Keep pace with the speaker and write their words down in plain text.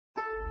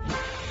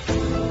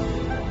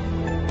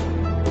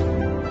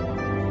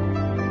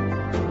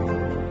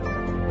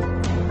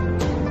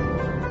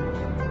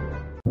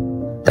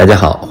大家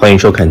好，欢迎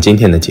收看今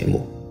天的节目。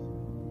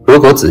如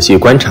果仔细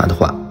观察的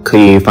话，可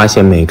以发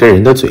现每个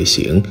人的嘴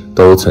型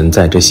都存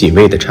在着细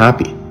微的差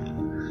别。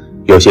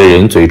有些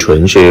人嘴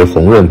唇是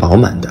红润饱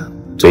满的，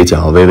嘴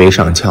角微微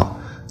上翘，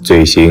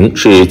嘴型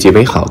是极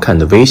为好看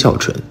的微笑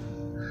唇。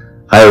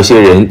还有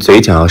些人嘴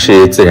角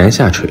是自然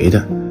下垂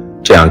的，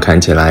这样看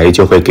起来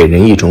就会给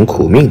人一种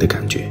苦命的感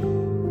觉，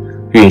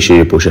运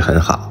势不是很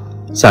好。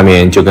下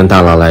面就跟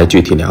大佬来具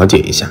体了解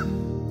一下，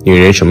女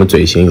人什么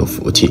嘴型有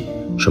福气，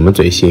什么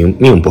嘴型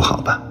命不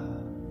好吧。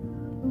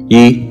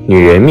一、女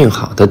人命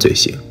好的嘴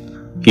型。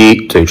一、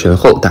嘴唇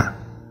厚大。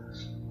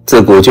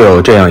自古就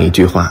有这样一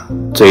句话，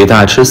嘴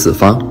大吃四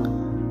方，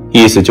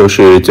意思就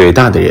是嘴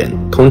大的人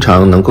通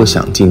常能够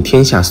享尽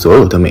天下所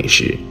有的美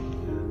食，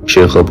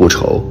吃喝不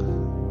愁，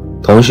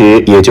同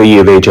时也就意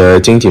味着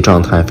经济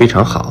状态非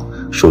常好，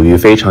属于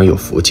非常有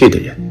福气的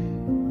人。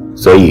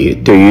所以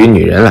对于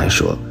女人来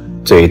说，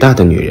嘴大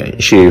的女人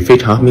是非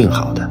常命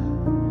好的。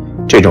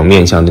这种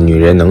面相的女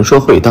人能说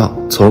会道，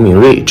聪明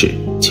睿智，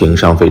情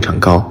商非常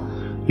高，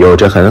有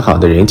着很好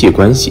的人际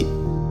关系，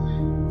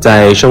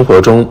在生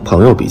活中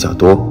朋友比较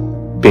多，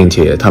并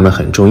且他们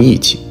很重义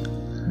气，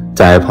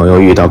在朋友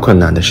遇到困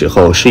难的时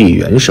候施以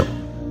援手，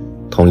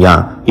同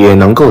样也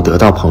能够得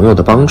到朋友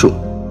的帮助，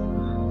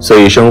所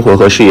以生活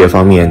和事业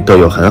方面都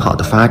有很好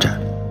的发展。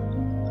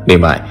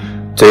另外，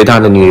嘴大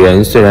的女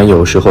人虽然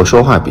有时候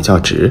说话比较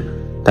直，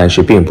但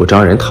是并不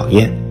招人讨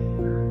厌，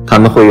他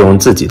们会用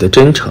自己的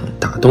真诚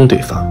打动对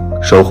方，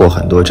收获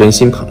很多真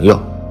心朋友。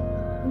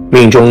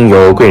命中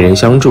有贵人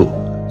相助，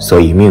所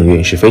以命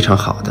运是非常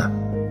好的。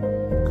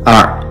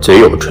二、嘴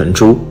有唇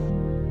珠。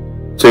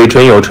嘴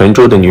唇有唇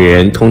珠的女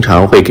人通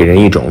常会给人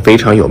一种非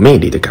常有魅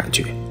力的感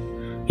觉，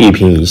一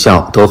颦一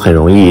笑都很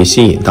容易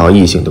吸引到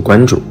异性的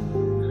关注。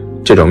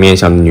这种面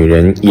相的女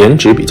人颜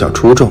值比较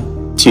出众，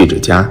气质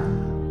佳，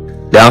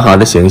良好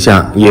的形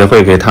象也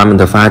会给他们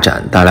的发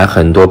展带来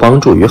很多帮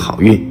助与好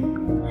运。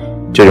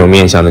这种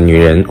面相的女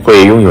人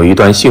会拥有一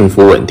段幸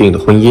福稳定的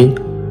婚姻，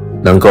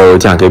能够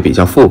嫁给比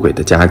较富贵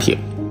的家庭，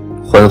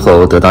婚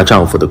后得到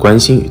丈夫的关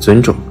心与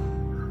尊重，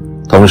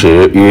同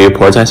时与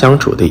婆家相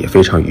处的也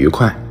非常愉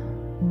快。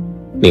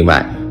另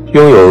外，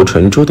拥有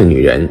唇珠的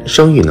女人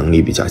生育能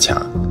力比较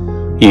强，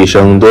一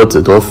生多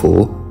子多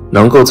福，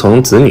能够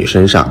从子女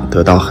身上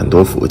得到很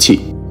多福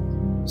气。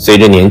随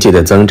着年纪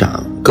的增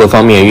长，各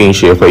方面运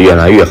势会越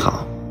来越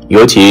好，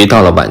尤其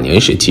到了晚年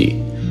时期，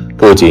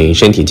不仅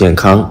身体健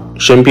康，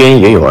身边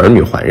也有儿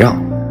女环绕，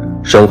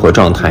生活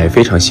状态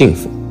非常幸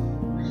福。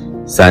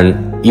三、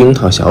樱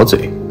桃小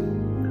嘴。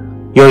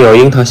拥有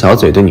樱桃小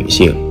嘴的女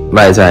性，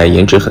外在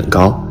颜值很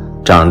高，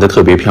长得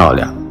特别漂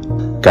亮，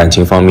感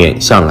情方面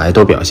向来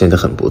都表现得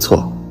很不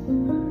错。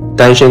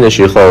单身的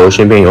时候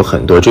身边有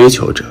很多追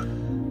求者，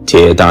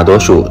且大多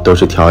数都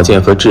是条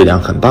件和质量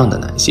很棒的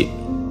男性。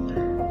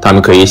他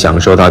们可以享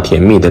受到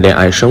甜蜜的恋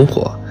爱生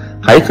活，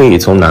还可以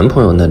从男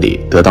朋友那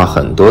里得到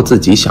很多自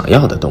己想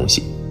要的东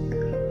西，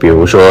比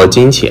如说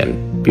金钱，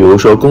比如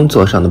说工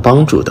作上的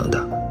帮助等等。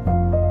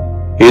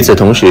与此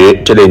同时，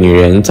这类女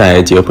人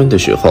在结婚的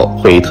时候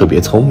会特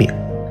别聪明，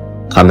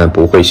她们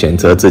不会选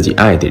择自己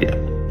爱的人，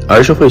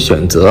而是会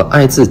选择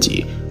爱自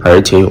己而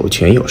且有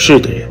权有势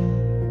的人。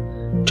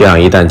这样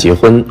一旦结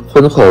婚，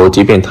婚后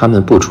即便她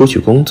们不出去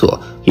工作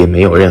也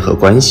没有任何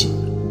关系，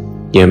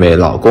因为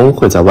老公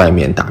会在外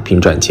面打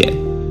拼赚钱，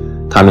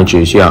她们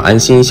只需要安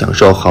心享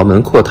受豪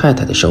门阔太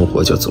太的生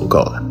活就足够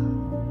了。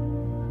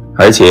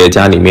而且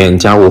家里面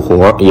家务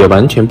活也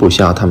完全不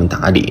需要她们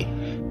打理，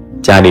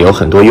家里有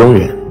很多佣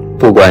人，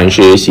不管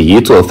是洗衣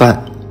做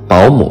饭，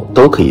保姆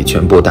都可以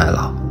全部代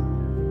劳。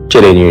这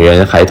类女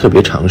人还特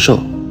别长寿，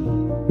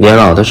年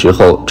老的时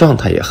候状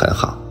态也很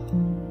好。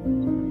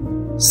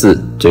四、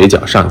嘴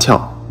角上翘。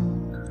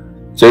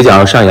嘴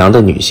角上扬的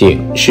女性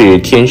是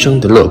天生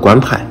的乐观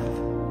派，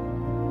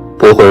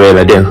不会为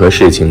了任何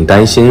事情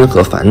担心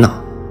和烦恼，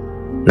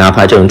哪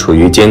怕正处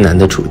于艰难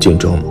的处境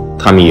中，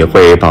她们也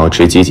会保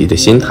持积极的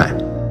心态，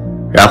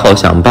然后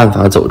想办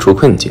法走出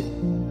困境。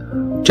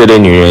这类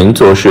女人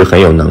做事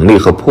很有能力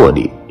和魄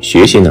力，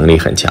学习能力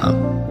很强，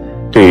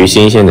对于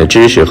新鲜的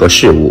知识和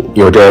事物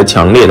有着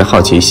强烈的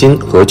好奇心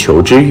和求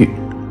知欲。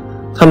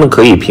她们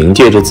可以凭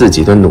借着自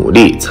己的努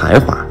力、才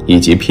华以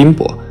及拼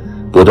搏，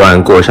不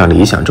断过上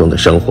理想中的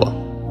生活。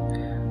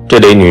这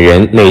类女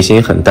人内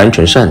心很单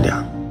纯善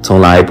良，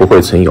从来不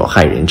会存有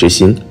害人之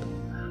心，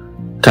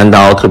看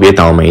到特别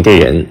倒霉的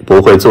人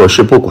不会坐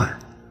视不管，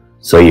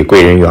所以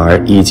贵人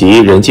缘以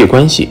及人际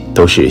关系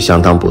都是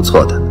相当不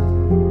错的。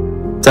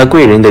在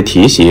贵人的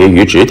提携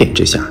与指点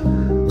之下，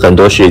很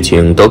多事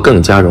情都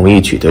更加容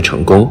易取得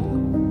成功。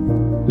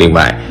另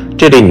外，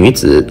这类女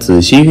子子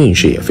息运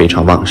势也非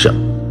常旺盛，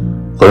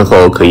婚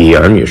后可以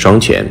儿女双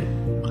全，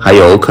还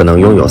有可能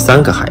拥有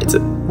3个孩子。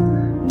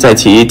在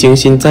其精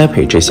心栽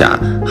培之下，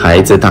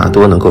孩子大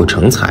多能够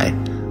成才，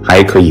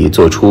还可以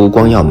做出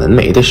光耀门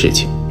楣的事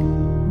情。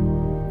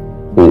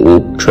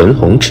5. 唇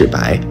红齿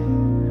白。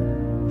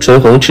唇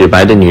红齿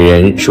白的女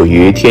人属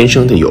于天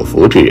生的有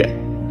福之人，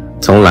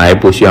从来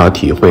不需要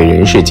体会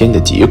人世间的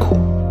疾苦，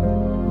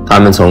他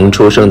们从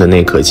出生的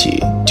那刻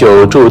起，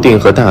就注定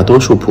和大多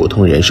数普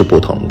通人是不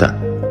同的，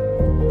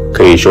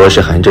可以说是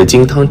含着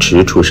金汤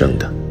匙出生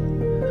的。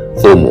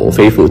父母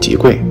非富即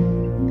贵，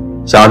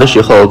小的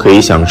时候可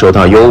以享受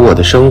到优渥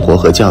的生活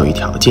和教育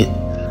条件，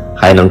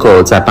还能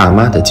够在爸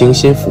妈的精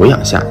心抚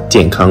养下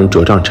健康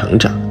茁壮成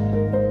长。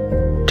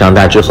长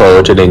大之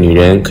后，这类女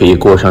人可以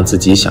过上自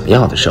己想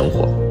要的生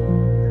活，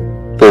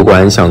不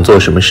管想做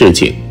什么事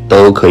情，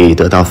都可以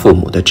得到父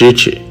母的支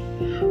持，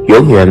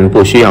永远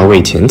不需要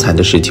为钱财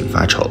的事情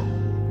发愁。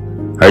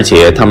而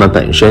且她们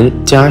本身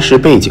家世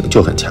背景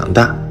就很强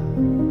大，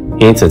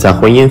因此在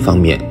婚姻方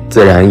面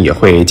自然也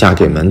会嫁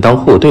给门当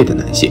户对的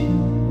男性，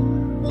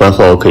婚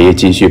后可以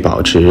继续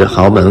保持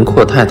豪门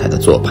阔太太的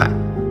做派，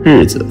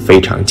日子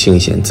非常清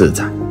闲自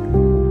在。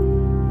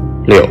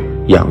6.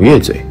 仰月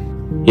嘴。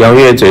仰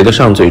月嘴的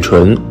上嘴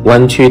唇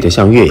弯曲得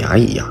像月牙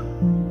一样，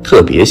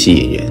特别吸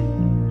引人。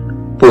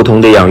不同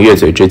的仰月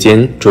嘴之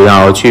间主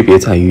要区别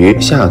在于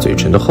下嘴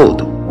唇的厚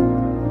度。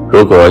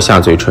如果下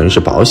嘴唇是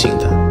薄型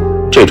的，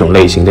这种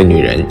类型的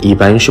女人一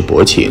般是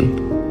薄情，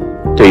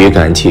对于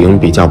感情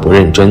比较不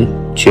认真，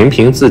全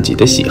凭自己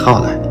的喜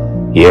好来，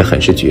也很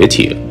是绝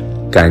情，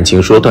感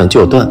情说断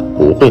就断，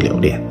不会留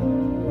恋。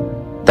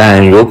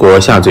但如果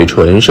下嘴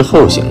唇是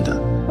厚型的，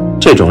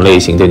这种类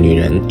型的女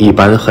人一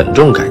般很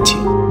重感情，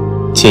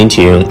亲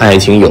情、爱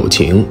情、友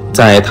情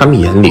在她们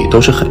眼里都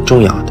是很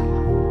重要的，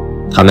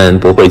她们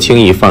不会轻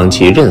易放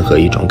弃任何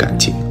一种感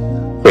情，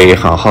会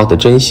好好的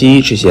珍惜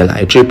这些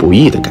来之不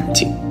易的感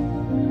情。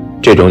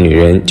这种女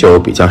人就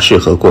比较适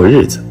合过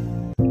日子。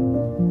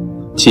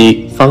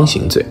7. 方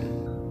形嘴。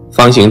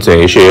方形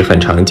嘴是很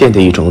常见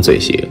的一种嘴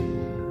型，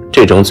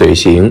这种嘴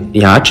型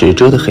牙齿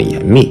遮得很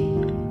严密，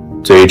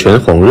嘴唇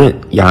红润，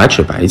牙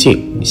齿白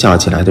净，笑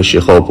起来的时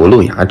候不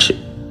露牙齿。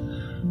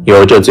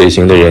有这嘴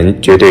型的人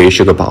绝对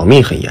是个保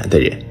密很严的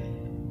人，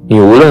你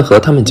无论和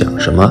他们讲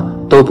什么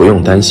都不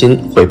用担心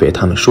会被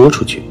他们说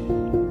出去。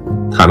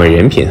他们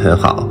人品很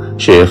好，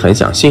是很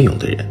讲信用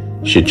的人，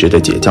是值得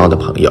结交的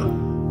朋友。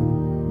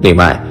另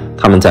外，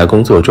他们在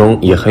工作中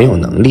也很有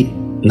能力，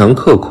能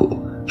刻苦，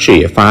事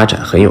业发展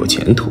很有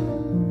前途。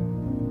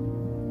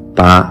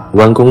8.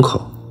 弯弓口。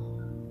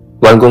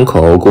弯弓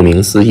口顾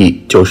名思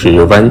义就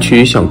是弯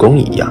曲像弓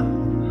一样，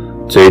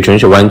嘴唇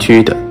是弯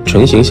曲的，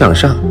唇形向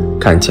上，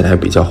看起来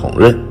比较红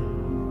润。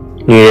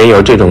女人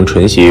有这种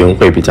唇形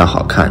会比较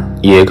好看，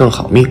也更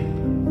好命。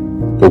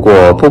不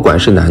过不管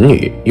是男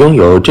女，拥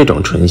有这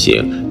种唇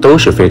形都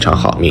是非常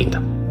好命的。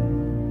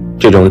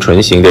这种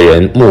唇形的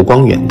人目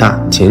光远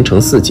大，前程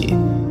似锦，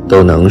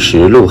都能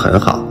识路很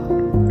好，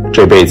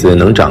这辈子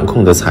能掌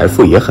控的财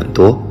富也很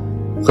多，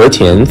和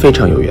钱非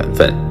常有缘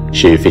分，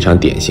是非常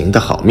典型的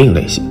好命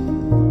类型。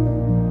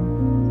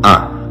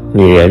2.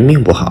 女人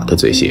命不好的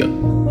嘴型。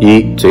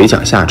1. 嘴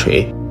角下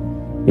垂。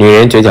女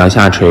人嘴角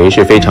下垂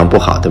是非常不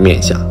好的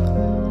面相，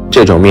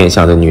这种面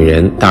相的女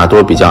人大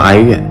多比较哀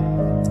怨，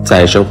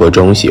在生活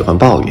中喜欢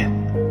抱怨，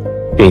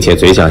并且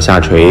嘴角下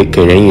垂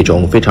给人一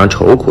种非常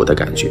愁苦的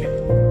感觉，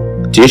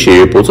即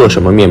使不做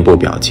什么面部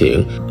表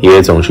情，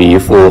也总是一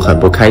副很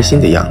不开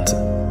心的样子，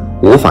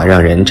无法让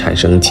人产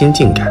生亲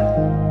近感，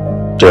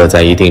这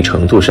在一定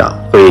程度上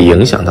会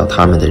影响到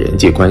他们的人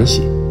际关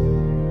系。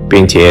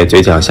并且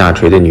嘴角下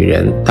垂的女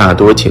人大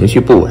多情绪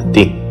不稳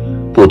定，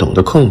不懂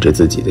得控制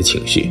自己的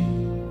情绪，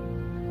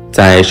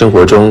在生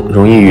活中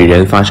容易与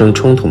人发生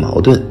冲突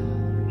矛盾，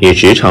也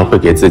时常会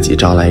给自己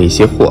招来一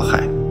些祸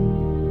害。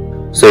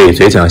所以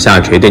嘴角下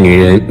垂的女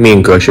人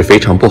命格是非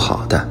常不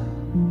好的。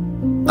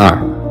2.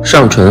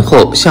 上唇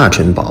厚下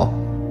唇薄。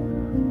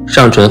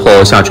上唇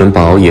厚下唇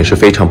薄也是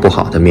非常不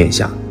好的面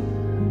相，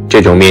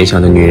这种面相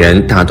的女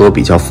人大多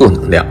比较负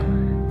能量，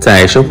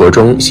在生活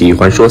中喜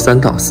欢说三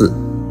道四，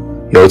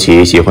尤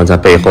其喜欢在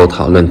背后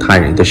讨论他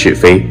人的是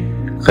非，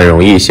很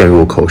容易陷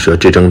入口舌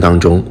之争当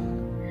中。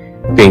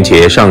并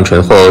且上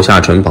唇厚下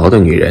唇薄的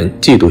女人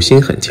嫉妒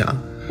心很强，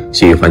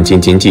喜欢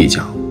斤斤计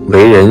较，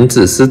为人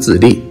自私自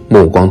利，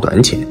目光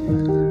短浅，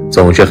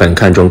总是很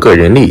看重个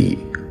人利益，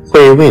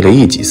会为了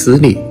一己私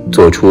利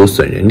做出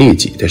损人利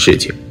己的事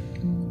情。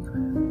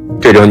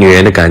这种女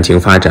人的感情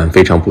发展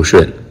非常不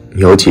顺，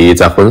尤其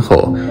在婚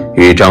后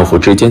与丈夫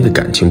之间的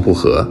感情不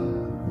和，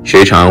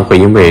时常会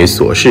因为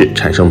琐事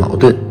产生矛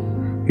盾，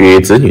与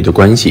子女的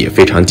关系也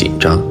非常紧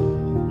张，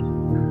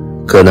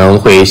可能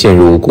会陷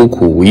入孤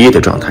苦无依的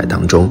状态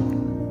当中。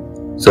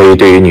所以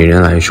对于女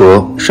人来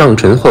说，上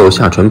唇厚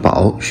下唇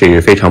薄是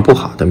非常不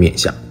好的面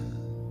相。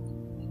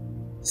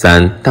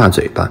3. 大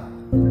嘴巴。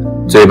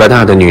嘴巴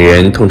大的女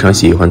人通常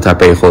喜欢在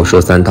背后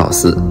说三道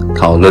四，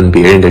讨论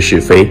别人的是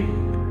非。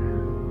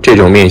这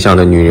种面相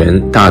的女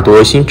人大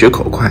多心直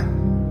口快，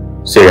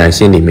虽然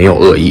心里没有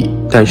恶意，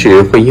但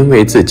是会因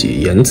为自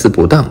己言辞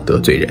不当得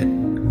罪人，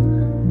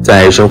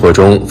在生活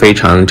中非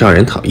常招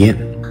人讨厌，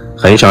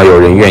很少有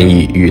人愿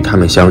意与他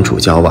们相处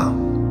交往。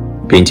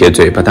并且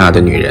嘴巴大的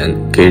女人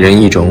给人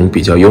一种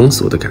比较庸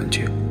俗的感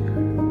觉，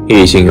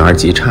异性缘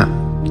极差，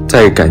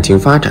在感情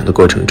发展的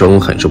过程中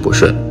很是不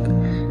顺，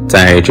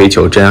在追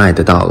求真爱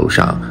的道路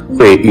上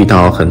会遇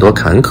到很多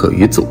坎坷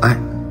与阻碍。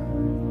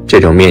这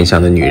种面相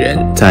的女人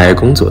在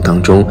工作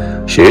当中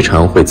时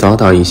常会遭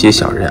到一些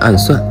小人暗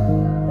算，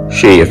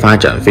事业发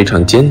展非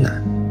常艰难。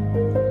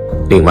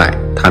另外，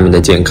她们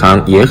的健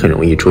康也很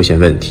容易出现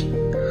问题，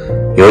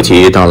尤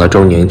其到了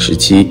中年时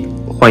期，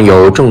患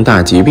有重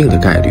大疾病的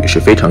概率是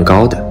非常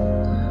高的。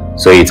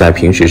所以在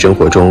平时生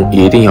活中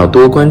一定要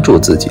多关注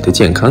自己的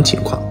健康情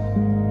况。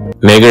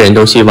每个人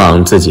都希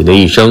望自己的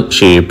一生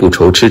是不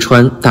愁吃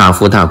穿、大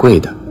富大贵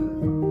的，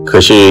可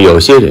是有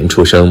些人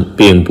出生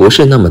并不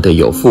是那么的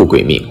有富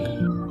贵命。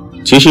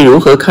其实如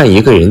何看一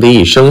个人的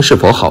一生是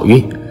否好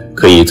运，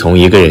可以从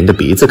一个人的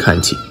鼻子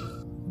看起。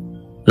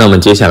那么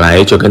接下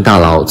来就跟大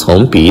佬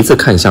从鼻子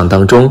看相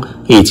当中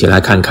一起来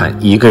看看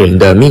一个人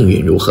的命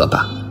运如何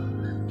吧。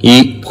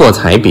一、破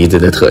财鼻子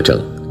的特征。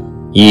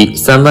一、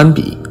三弯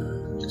鼻。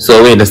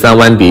所谓的三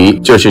弯鼻，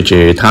就是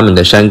指他们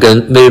的山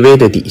根微微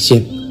的底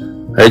线，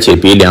而且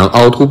鼻梁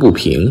凹凸不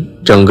平，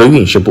整个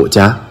运势不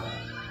佳，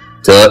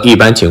则一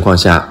般情况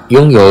下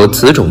拥有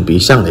此种鼻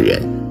相的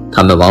人，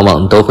他们往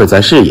往都会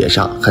在事业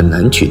上很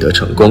难取得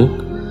成功，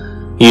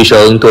一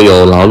生多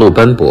有劳碌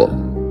奔波，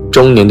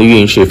中年的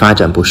运势发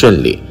展不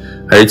顺利，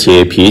而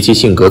且脾气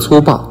性格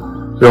粗暴，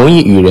容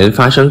易与人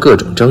发生各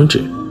种争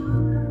执，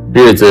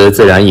日子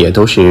自然也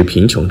都是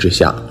贫穷之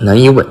下，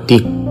难以稳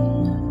定，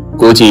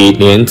估计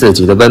连自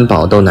己的温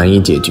饱都难以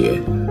解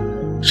决，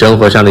生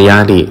活上的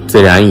压力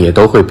自然也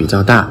都会比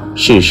较大，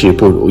事事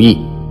不如意。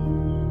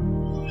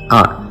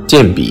二、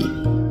剑鼻。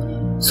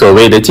所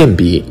谓的剑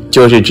鼻，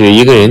就是指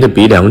一个人的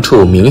鼻梁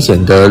处明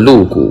显的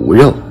露骨无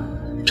肉，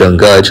整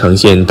个呈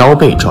现刀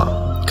背状，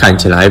看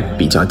起来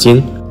比较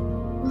尖，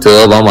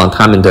则往往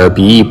他们的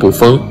鼻翼不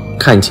丰，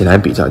看起来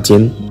比较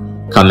尖，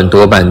他们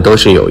多半都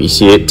是有一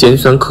些尖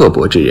酸刻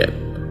薄之人，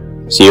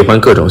喜欢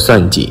各种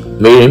算计，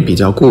为人比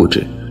较固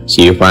执，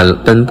喜欢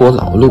奔波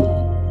劳碌，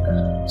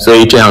所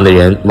以这样的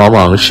人往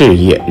往事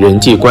业、人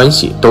际关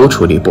系都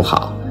处理不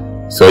好，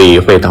所以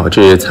会导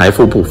致财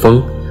富不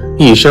丰，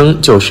一生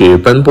就是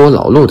奔波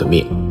劳碌的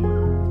命，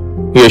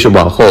越是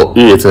往后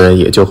日子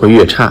也就会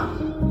越差。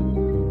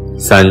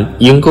三、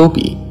鹰钩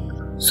鼻。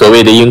所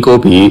谓的鹰钩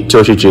鼻，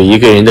就是指一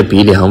个人的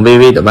鼻梁微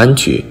微的弯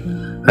曲，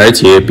而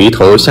且鼻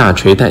头下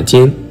垂带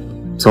尖，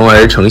从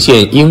而呈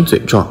现鹰嘴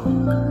状，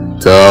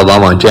则往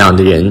往这样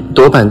的人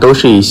多半都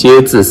是一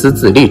些自私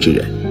自利之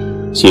人，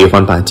喜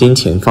欢把金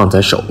钱放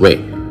在首位，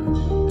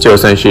就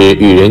算是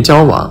与人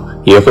交往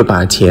也会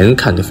把钱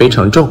看得非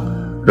常重，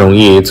容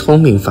易聪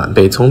明反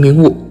被聪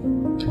明误，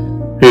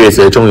日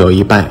子终有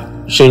一败，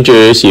甚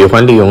至喜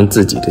欢利用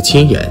自己的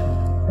亲人，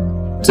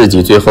自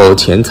己最后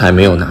钱财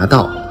没有拿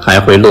到，还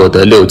会落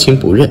得六亲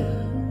不认，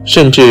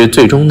甚至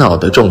最终闹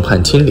得众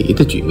叛亲离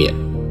的局面。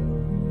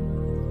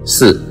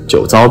四、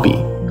酒糟鼻。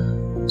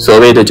所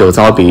谓的酒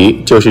糟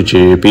鼻，就是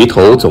指鼻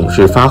头总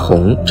是发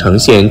红，呈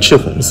现赤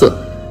红色，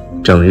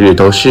整日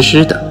都湿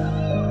湿的，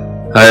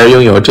而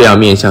拥有这样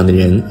面相的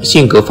人，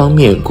性格方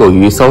面过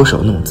于搔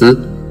首弄姿，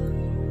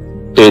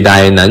对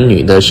待男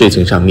女的事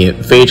情上面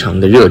非常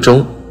的热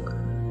衷，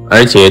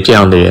而且这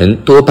样的人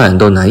多半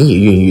都难以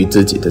孕育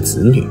自己的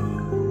子女，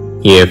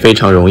也非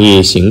常容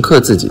易刑克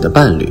自己的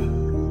伴侣。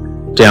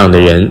这样的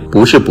人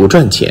不是不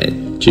赚钱，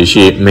只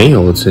是没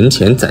有存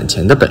钱攒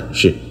钱的本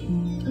事，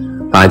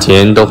把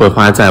钱都会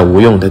花在无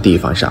用的地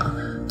方上，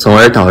从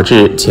而导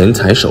致钱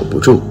财守不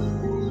住，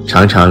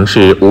常常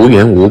是无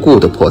缘无故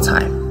的破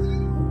财。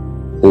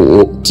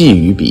五、鲫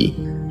鱼鼻。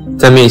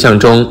在面相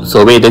中，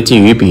所谓的鲫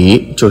鱼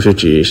鼻，就是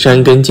指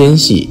山根尖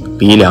细，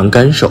鼻梁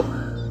干瘦，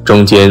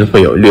中间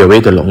会有略微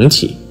的隆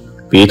起，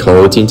鼻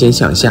头尖尖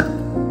向下。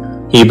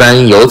一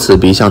般有此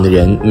鼻相的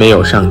人没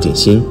有上进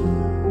心，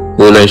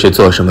无论是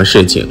做什么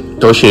事情，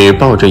都是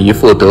抱着一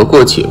副得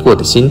过且过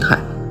的心态，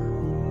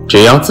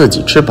只要自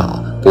己吃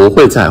饱，不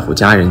会在乎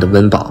家人的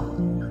温饱。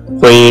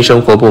婚姻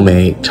生活不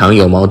美，常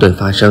有矛盾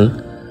发生，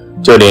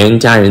就连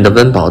家人的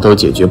温饱都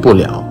解决不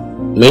了，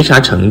没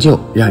啥成就，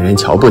让人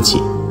瞧不起。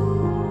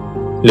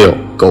六、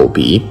狗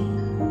鼻。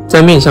在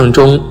面相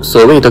中，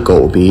所谓的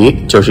狗鼻，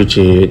就是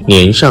指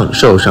年上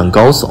瘦上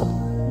高耸，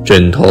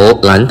枕头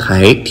兰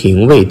台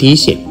庭位低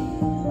陷，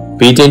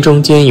鼻尖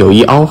中间有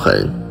一凹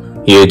痕，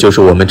也就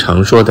是我们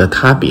常说的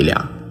塌鼻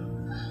梁。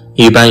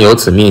一般有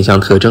此面相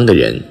特征的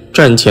人，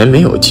赚钱没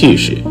有气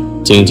势，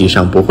经济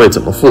上不会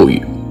怎么富裕，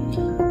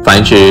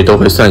凡事都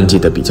会算计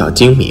得比较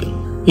精明，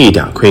一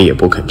点亏也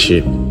不肯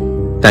吃，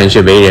但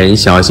是为人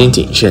小心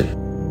谨慎，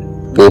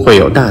不会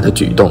有大的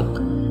举动，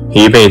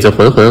一辈子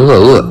浑浑噩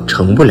噩，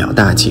成不了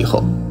大气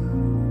候。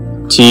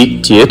七、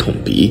结筒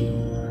鼻。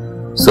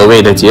所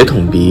谓的结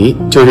筒鼻，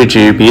就是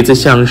指鼻子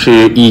像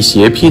是一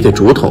斜劈的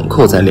竹筒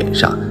扣在脸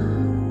上，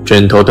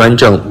枕头端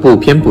正，不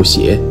偏不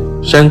斜，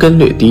山根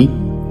略低，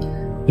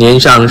年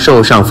上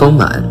瘦上丰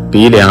满，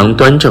鼻梁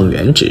端正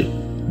圆直。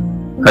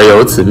而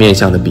有此面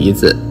相的鼻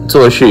子，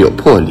做事有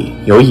魄力，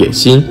有野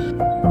心，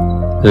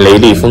雷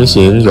厉风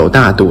行，有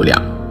大度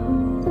量。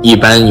一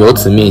般有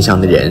此面相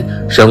的人，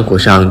生活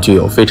上具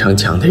有非常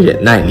强的忍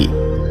耐力，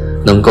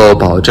能够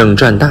保证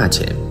赚大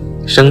钱，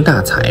生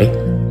大财，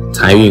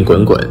财运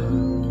滚滚。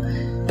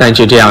但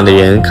是这样的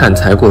人看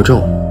财过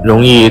重，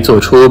容易做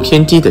出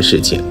偏激的事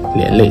情，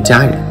连累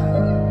家人。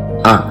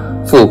2.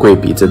 富贵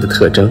鼻子的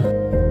特征。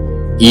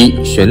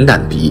1. 悬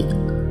胆鼻。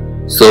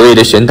所谓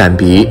的悬胆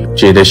鼻，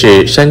指的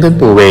是山根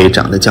部位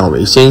长得较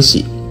为纤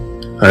细，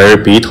而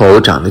鼻头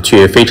长得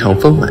却非常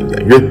丰满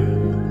圆润，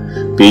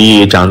鼻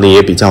翼长得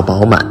也比较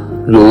饱满，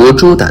如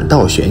猪胆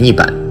倒悬一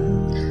般。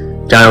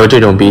长有这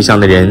种鼻相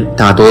的人，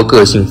大多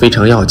个性非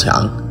常要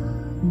强，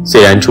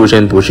虽然出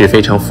身不是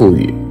非常富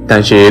裕，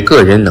但是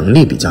个人能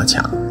力比较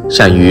强，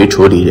善于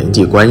处理人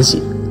际关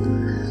系，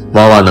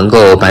往往能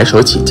够白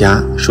手起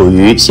家，属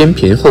于先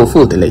贫后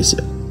富的类型，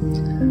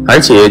而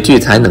且聚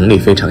财能力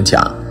非常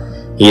强，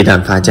一旦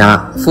发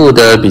家，富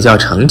得比较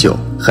长久，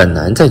很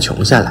难再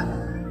穷下来。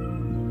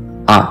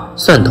2.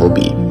 蒜头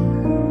鼻。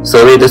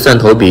所谓的蒜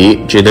头鼻，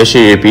指的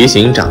是鼻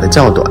型长得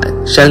较短，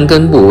山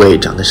根部位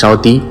长得稍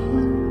低，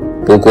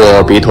不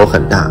过鼻头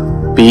很大，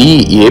鼻翼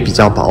也比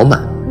较饱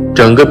满，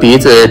整个鼻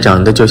子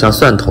长得就像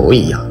蒜头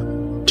一样。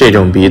这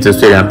种鼻子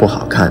虽然不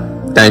好看，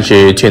但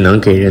是却能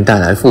给人带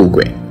来富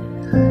贵。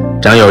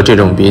长有这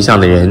种鼻相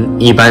的人，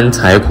一般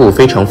财库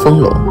非常丰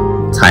隆，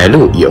财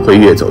路也会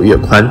越走越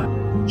宽，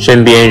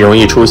身边容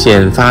易出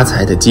现发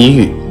财的机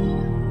遇，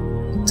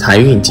财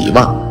运极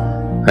旺。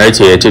而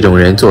且这种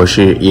人做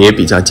事也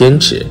比较坚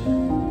持，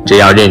只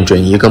要认准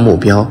一个目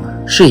标，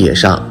事业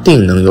上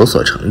定能有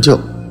所成就，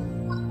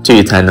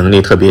聚财能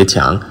力特别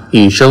强，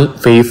一生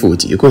非富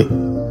即贵。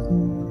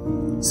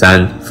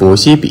3. 伏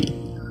羲鼻。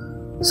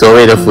所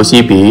谓的伏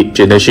羲鼻，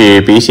指的是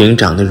鼻型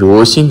长得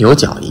如犀牛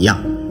角一样，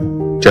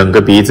整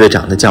个鼻子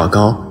长得较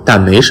高，但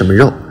没什么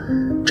肉，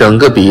整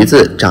个鼻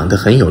子长得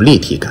很有立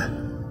体感。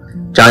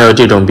长有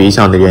这种鼻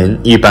相的人，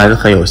一般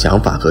很有想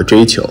法和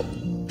追求，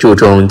注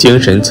重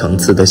精神层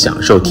次的享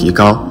受提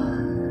高，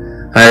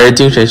而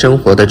精神生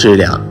活的质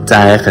量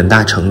在很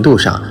大程度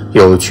上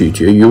又取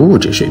决于物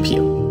质水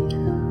平，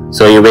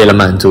所以为了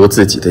满足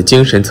自己的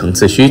精神层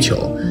次需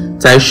求，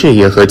在事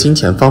业和金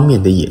钱方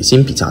面的野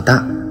心比较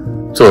大，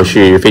做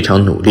事非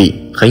常努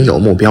力，很有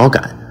目标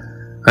感，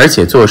而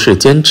且做事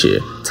坚持，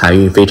财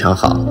运非常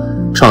好，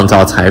创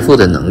造财富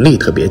的能力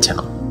特别强。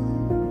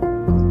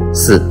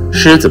4.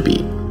 狮子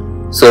鼻。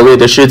所谓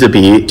的狮子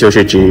鼻，就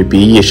是指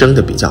鼻翼生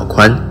得比较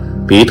宽，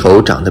鼻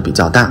头长得比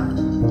较大，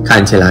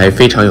看起来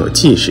非常有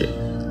气势。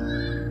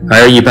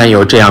而一般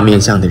有这样面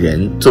相的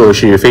人，做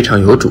事非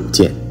常有主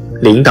见，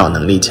领导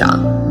能力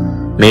强，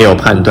没有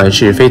判断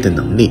是非的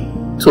能力，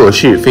做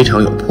事非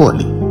常有魄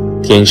力，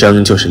天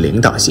生就是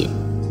领导型，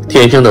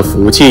天生的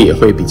福气也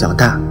会比较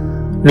大，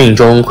命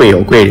中会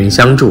有贵人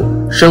相助，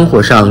生活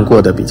上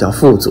过得比较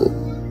富足。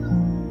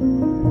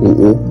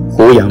5.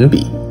 胡杨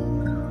鼻。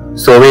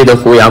所谓的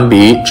胡杨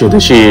鼻，指的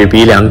是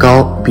鼻梁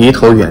高，鼻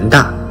头圆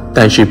大，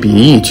但是鼻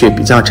翼却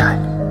比较窄。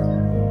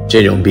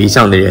这种鼻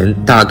相的人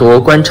大多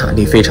观察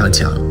力非常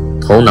强，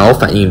头脑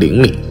反应灵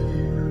敏，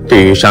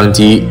对于商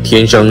机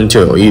天生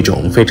就有一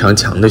种非常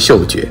强的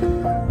嗅觉，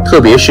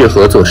特别适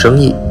合做生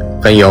意，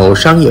很有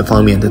商业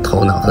方面的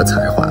头脑和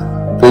才华。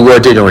不过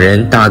这种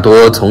人大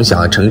多从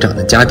小成长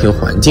的家庭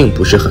环境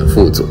不是很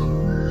富足，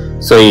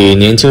所以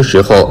年轻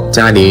时候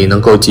家里能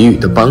够给予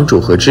的帮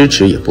助和支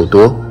持也不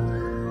多，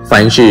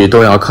凡事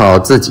都要靠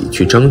自己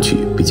去争取，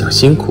比较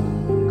辛苦。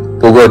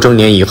不过中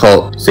年以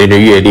后，随着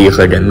阅历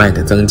和人脉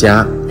的增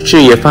加，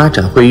事业发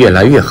展会越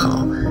来越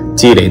好，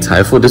积累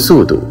财富的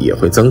速度也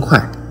会增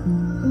快，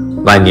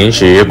晚年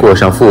时过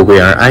上富贵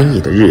而安逸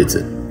的日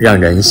子，让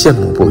人羡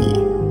慕不已。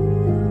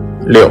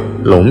6.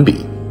 龙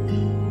鼻。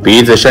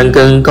鼻子山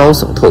根高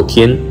耸透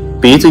天，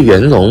鼻子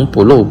圆隆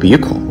不露鼻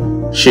孔，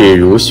势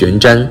如悬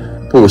瞻，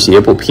不斜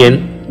不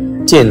偏，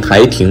剑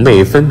台廷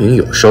位分明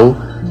有收，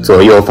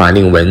左右法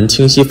令纹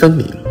清晰分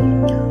明，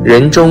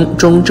人中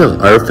中正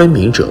而分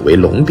明者为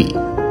龙鼻。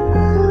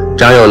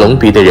长有龙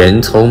鼻的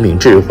人聪明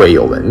智慧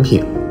有文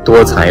凭，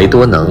多才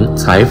多能，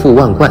财富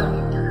万贯。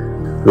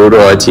如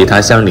若其他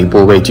乡里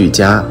部位俱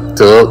佳，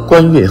则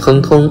官运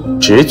亨通，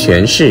职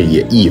权事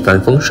业一帆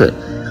风顺，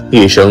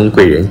一生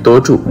贵人多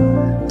助，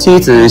妻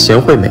子贤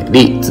惠美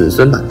丽，子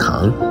孙满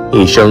堂，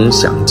一生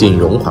享尽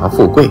荣华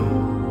富贵。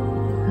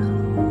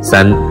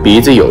3.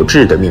 鼻子有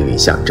痣的命运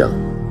象征。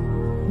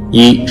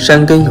1.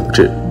 山根有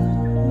痣。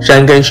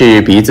山根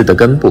是鼻子的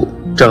根部，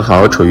正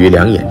好处于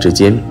两眼之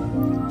间，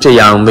这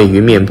样位于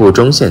面部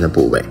中线的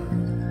部位，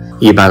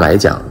一般来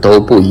讲都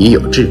不宜有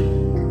痣。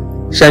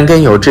山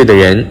根有痣的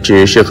人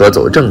只适合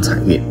走正财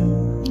运，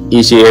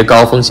一些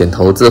高风险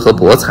投资和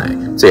博彩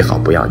最好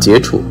不要接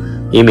触，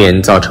以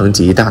免造成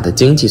极大的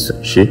经济损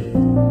失。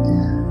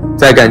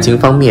在感情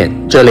方面，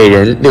这类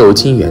人六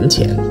亲缘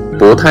浅，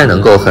不太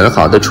能够很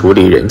好的处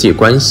理人际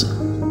关系，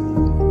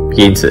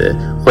因此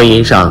婚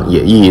姻上也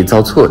易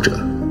遭挫折。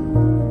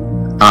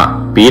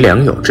2. 鼻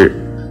梁有痣。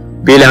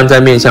鼻梁在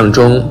面相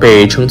中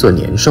被称作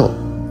年寿，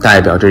代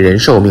表着人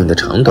寿命的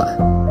长短，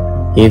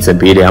因此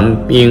鼻梁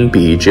应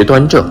笔直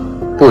端正，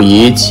不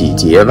宜起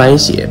结歪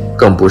斜，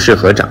更不适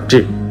合长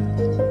痣。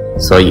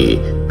所以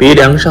鼻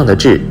梁上的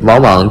痣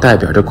往往代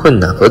表着困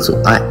难和阻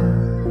碍。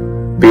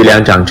鼻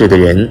梁长痣的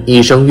人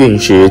一生运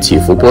势起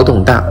伏波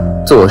动大，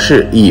做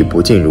事亦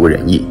不尽如人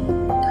意。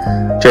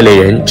这类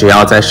人只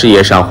要在事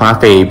业上花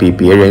费比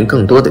别人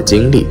更多的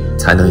精力，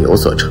才能有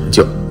所成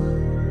就。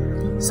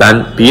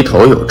3. 鼻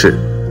头有痣。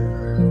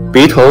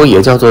鼻头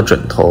也叫做准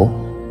头，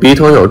鼻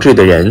头有痣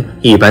的人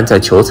一般在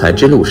求财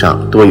之路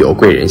上多有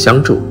贵人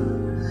相助，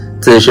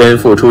自身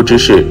付出之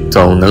事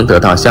总能得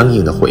到相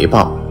应的回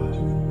报，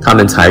他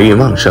们财运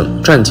旺盛，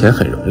赚钱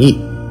很容易，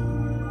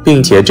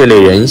并且这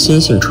类人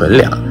心性纯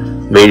良，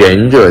为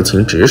人热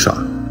情直爽。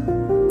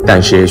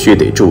但是须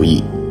得注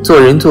意，做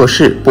人做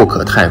事不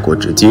可太过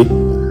直接，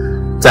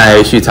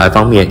在蓄财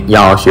方面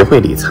要学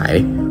会理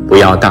财，不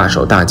要大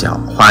手大脚，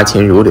花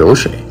钱如流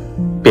水，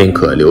便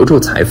可留住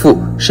财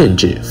富，甚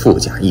至富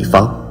甲一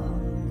方。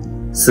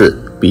4.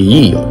 鼻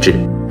翼有痣。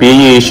鼻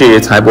翼是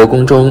财帛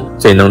宫中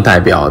最能代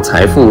表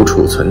财富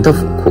储存的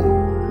府库，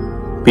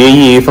鼻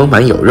翼丰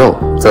满有肉，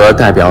则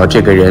代表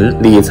这个人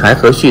理财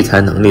和蓄财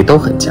能力都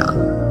很强。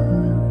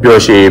若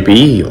是鼻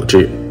翼有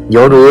痣，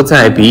犹如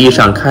在鼻翼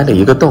上开了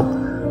一个洞，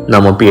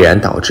那么必然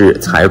导致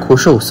财库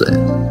受损，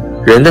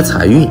人的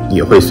财运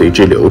也会随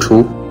之流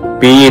出。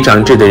鼻翼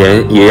长痣的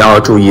人也要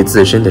注意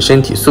自身的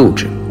身体素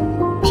质，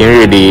平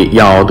日里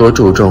要多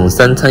注重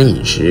3餐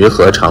饮食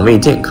和肠胃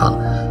健康，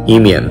以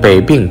免被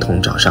病痛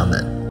找上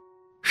门。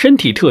身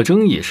体特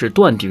征也是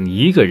断定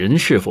一个人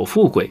是否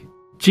富贵，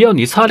只要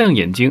你擦亮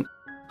眼睛，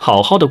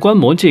好好的观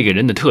摩这个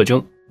人的特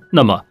征，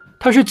那么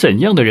他是怎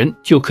样的人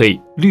就可以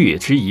略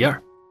知一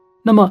二。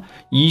那么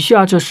以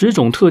下这10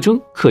种特征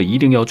可一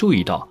定要注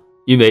意到，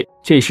因为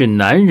这是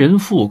男人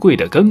富贵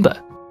的根本。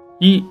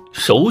1.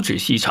 手指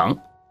细长。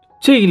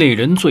这一类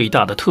人最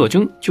大的特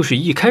征就是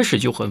一开始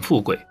就很富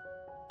贵，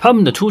他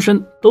们的出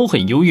身都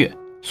很优越，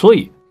所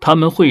以他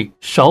们会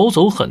少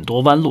走很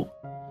多弯路，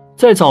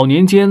在早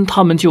年间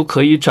他们就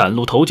可以崭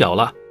露头角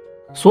了，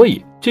所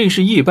以这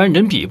是一般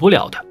人比不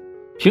了的，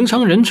平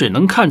常人只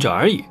能看着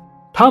而已，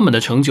他们的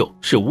成就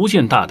是无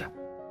限大的，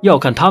要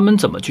看他们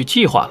怎么去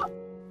计划了。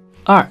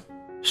2.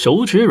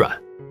 手指软。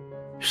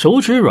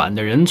手指软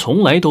的人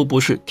从来都不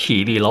是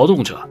体力劳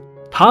动者，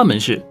他们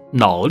是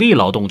脑力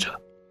劳动者，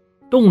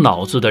动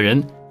脑子的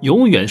人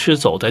永远是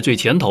走在最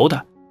前头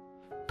的，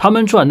他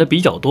们赚的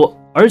比较多，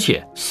而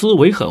且思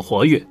维很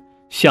活跃，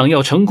想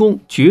要成功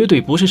绝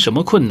对不是什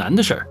么困难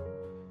的事儿，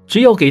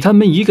只要给他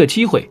们一个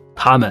机会，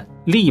他们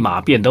立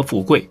马变得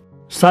富贵。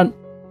3.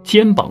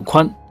 肩膀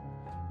宽。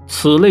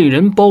此类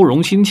人包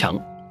容心强，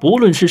不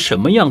论是什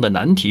么样的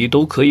难题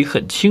都可以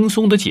很轻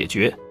松的解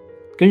决，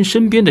跟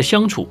身边的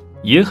相处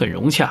也很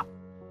融洽，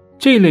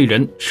这类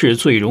人是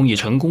最容易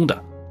成功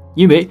的，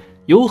因为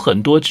有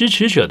很多支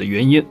持者的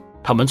原因，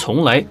他们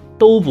从来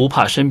都不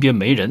怕身边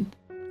没人，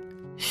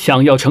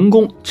想要成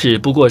功只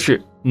不过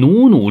是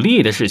努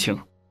力的事情。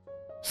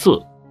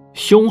4.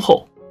 胸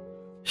厚。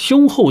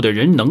胸厚的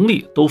人能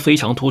力都非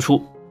常突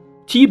出，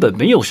基本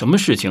没有什么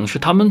事情是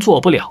他们做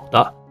不了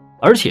的，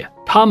而且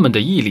他们的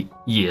毅力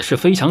也是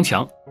非常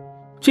强，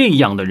这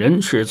样的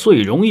人是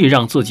最容易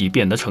让自己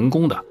变得成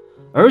功的，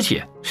而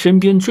且身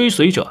边追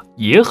随者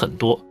也很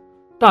多，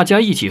大家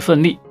一起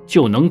奋力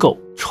就能够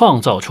创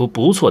造出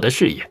不错的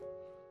事业。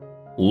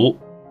5.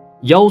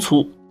 腰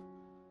粗。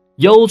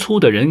腰粗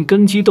的人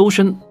根基都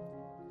深，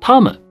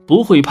他们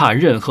不会怕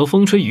任何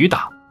风吹雨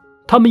打，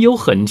他们有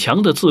很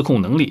强的自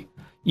控能力，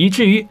以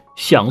至于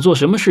想做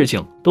什么事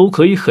情都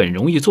可以很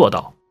容易做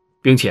到，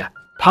并且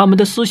他们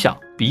的思想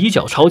比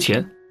较超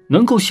前，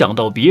能够想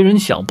到别人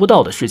想不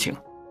到的事情，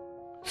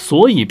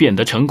所以变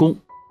得成功。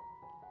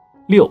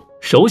6.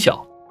 手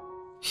小。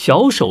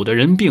小手的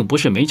人并不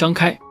是没张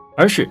开，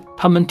而是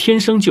他们天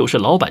生就是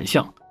老板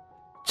相，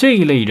这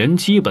一类人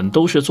基本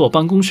都是坐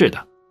办公室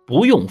的，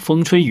不用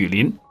风吹雨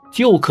淋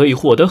就可以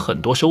获得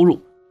很多收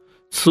入。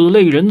此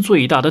类人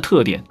最大的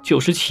特点就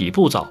是起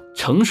步早，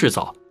成事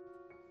早，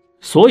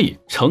所以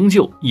成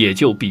就也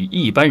就比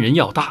一般人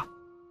要大。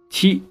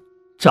7.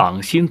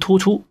 掌心突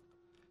出。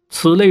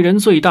此类人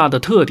最大的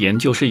特点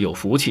就是有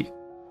福气，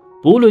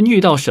不论遇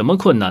到什么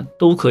困难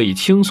都可以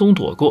轻松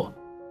躲过，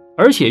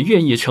而且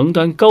愿意承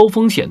担高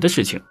风险的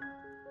事情，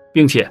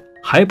并且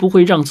还不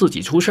会让自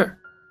己出事儿，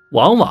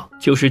往往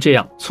就是这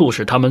样促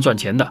使他们赚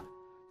钱的。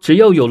只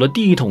要有了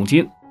第一桶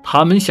金，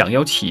他们想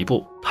要起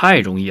步太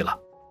容易了。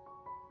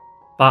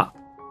8.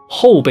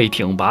 后背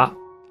挺拔。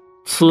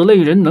此类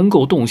人能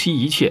够洞悉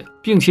一切，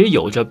并且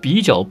有着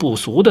比较不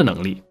俗的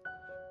能力，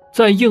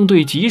在应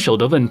对棘手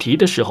的问题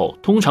的时候，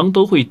通常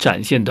都会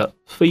展现得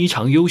非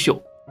常优秀，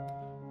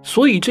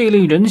所以这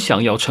类人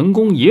想要成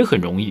功也很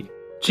容易，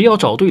只要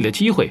找对了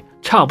机会，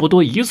差不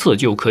多一次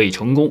就可以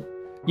成功，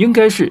应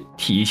该是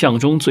体相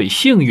中最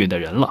幸运的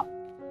人了。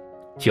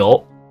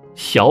9.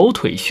 小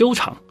腿修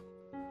长。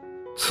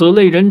此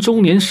类人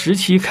中年时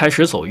期开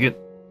始走运，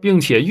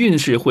并且运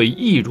势会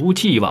一如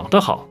既往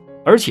的好，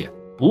而且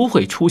不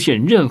会出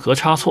现任何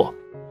差错。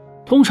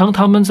通常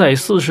他们在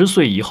40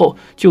岁以后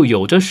就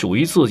有着属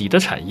于自己的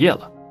产业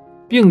了，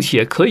并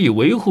且可以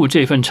维护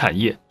这份产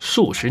业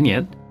数十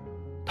年。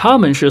他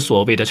们是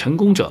所谓的成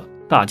功者，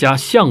大家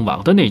向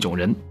往的那种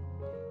人。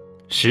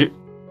10.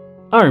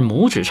 二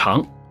拇指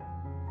长。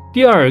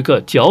第二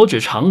个脚趾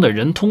长的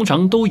人通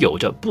常都有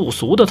着不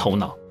俗的头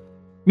脑，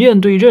面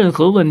对任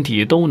何问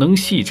题都能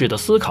细致的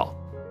思考，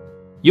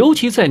尤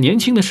其在年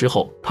轻的时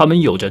候，他们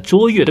有着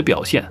卓越的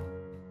表现，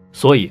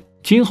所以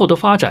今后的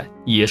发展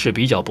也是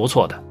比较不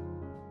错的。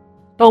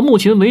到目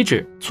前为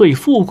止，最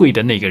富贵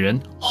的那个人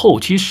后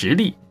期实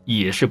力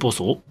也是不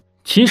俗。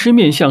其实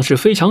面相是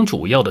非常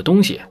主要的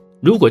东西，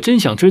如果真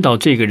想知道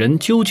这个人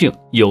究竟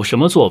有什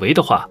么作为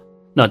的话，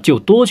那就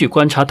多去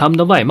观察他们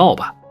的外貌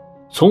吧。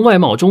从外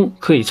貌中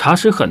可以查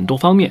实很多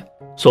方面，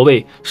所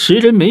谓识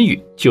人美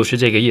语就是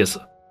这个意思。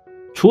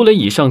除了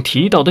以上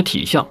提到的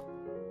体相，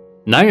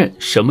男人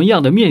什么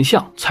样的面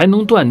相才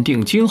能断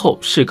定今后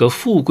是个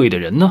富贵的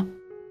人呢？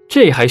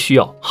这还需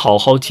要好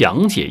好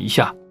讲解一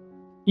下。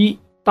一、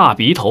大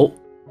鼻头，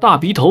大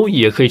鼻头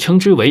也可以称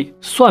之为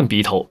蒜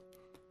鼻头。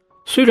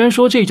虽然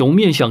说这种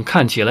面相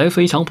看起来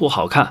非常不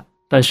好看，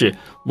但是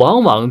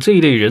往往这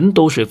类人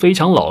都是非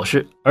常老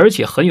实，而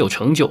且很有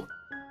成就。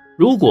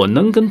如果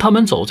能跟他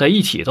们走在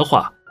一起的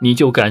话，你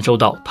就感受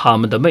到他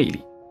们的魅力。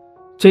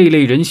这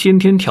类人先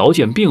天条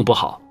件并不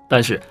好，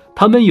但是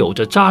他们有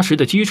着扎实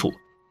的基础，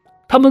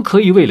他们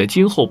可以为了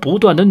今后不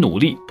断的努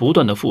力，不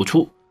断的付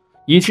出，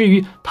以至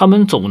于他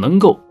们总能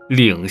够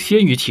领先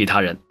于其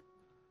他人。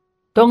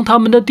当他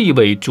们的地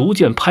位逐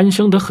渐攀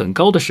升得很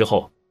高的时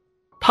候，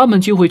他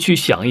们就会去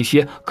想一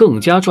些更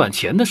加赚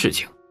钱的事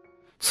情。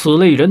此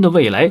类人的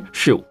未来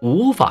是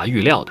无法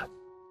预料的，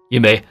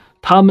因为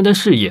他们的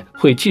事业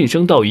会晋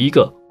升到一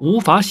个无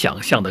法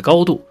想象的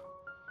高度。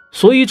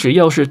所以只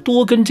要是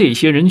多跟这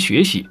些人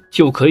学习，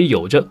就可以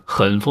有着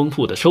很丰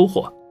富的收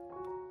获。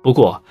不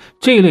过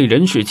这类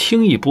人是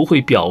轻易不会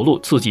表露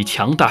自己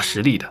强大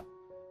实力的，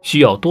需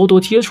要多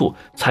多接触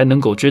才能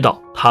够知道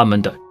他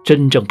们的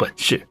真正本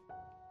事。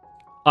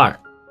二、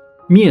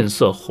面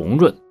色红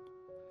润，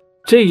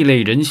这一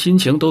类人心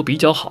情都比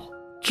较好。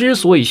之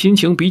所以心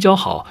情比较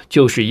好，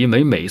就是因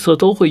为每次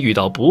都会遇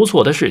到不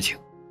错的事情。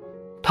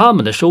他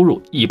们的收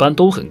入一般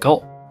都很高，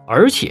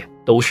而且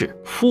都是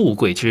富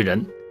贵之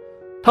人。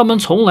他们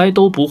从来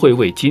都不会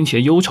为金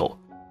钱忧愁，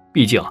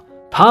毕竟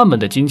他们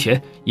的金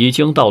钱已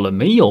经到了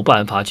没有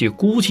办法去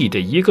估计的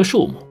一个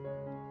数目。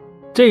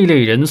这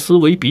类人思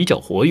维比较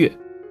活跃，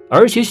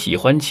而且喜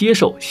欢接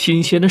受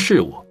新鲜的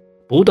事物，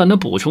不断地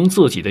补充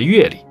自己的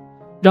阅历，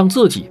让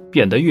自己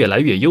变得越来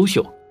越优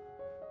秀。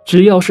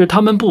只要是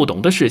他们不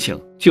懂的事情，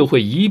就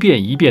会一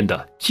遍一遍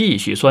地继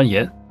续钻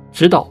研，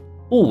直到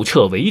悟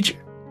彻为止。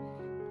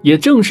也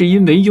正是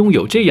因为拥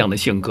有这样的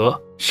性格，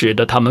使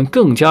得他们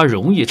更加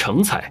容易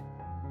成才。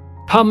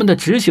他们的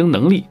执行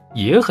能力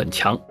也很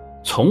强，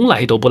从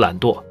来都不懒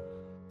惰，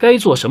该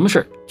做什么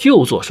事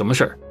就做什么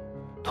事。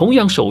同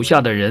样手下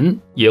的人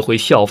也会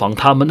效仿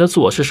他们的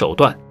做事手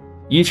段，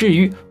以至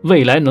于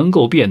未来能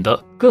够变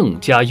得更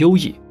加优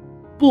异。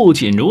不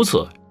仅如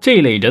此，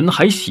这类人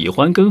还喜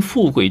欢跟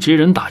富贵之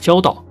人打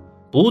交道，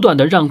不断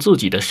的让自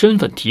己的身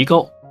份提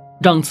高，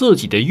让自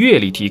己的阅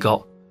历提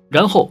高，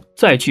然后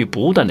再去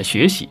不断的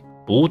学习，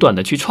不断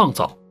的去创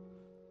造。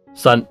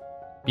三、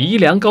鼻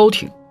梁高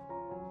挺，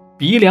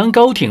鼻梁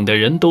高挺的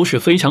人都是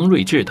非常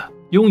睿智的，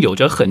拥有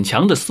着很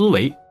强的思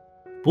维，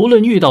不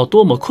论遇到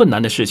多么困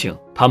难的事情，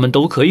他们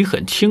都可以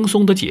很轻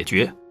松的解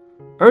决，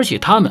而且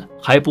他们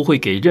还不会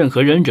给任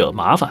何人惹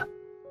麻烦。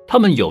他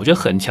们有着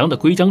很强的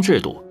规章制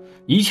度，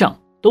一向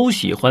都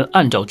喜欢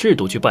按照制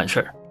度去办事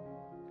儿。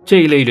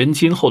这类人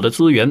今后的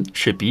资源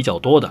是比较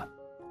多的，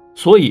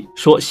所以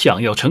说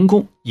想要成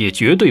功也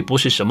绝对不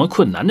是什么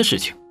困难的事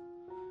情。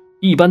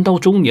一般到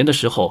中年的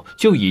时候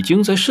就已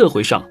经在社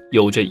会上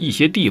有着一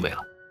些地位了，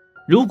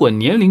如果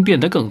年龄变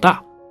得更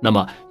大，那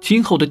么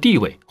今后的地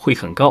位会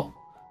很高。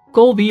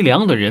高鼻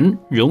梁的人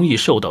容易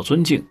受到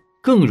尊敬，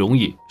更容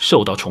易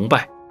受到崇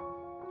拜，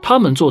他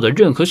们做的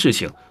任何事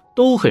情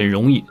都很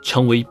容易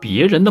成为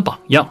别人的榜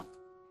样。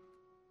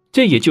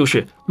这也就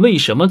是为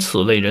什么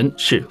此类人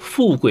是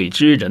富贵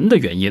之人的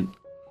原因。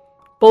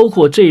包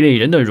括这类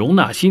人的容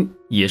纳心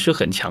也是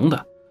很强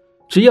的，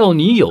只要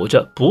你有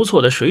着不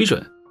错的水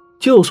准，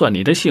就算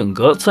你的性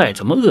格再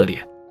怎么恶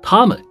劣，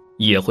他们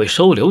也会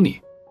收留你。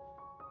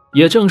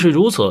也正是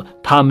如此，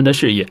他们的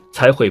事业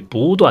才会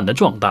不断的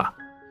壮大，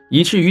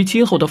以至于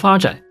今后的发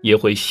展也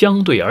会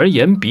相对而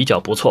言比较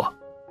不错。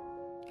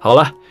好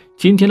了，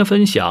今天的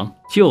分享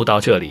就到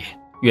这里，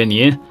愿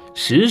您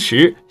时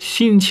时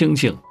心清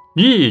静，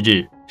日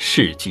日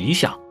是吉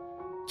祥，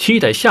期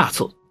待下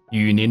次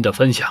与您的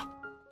分享。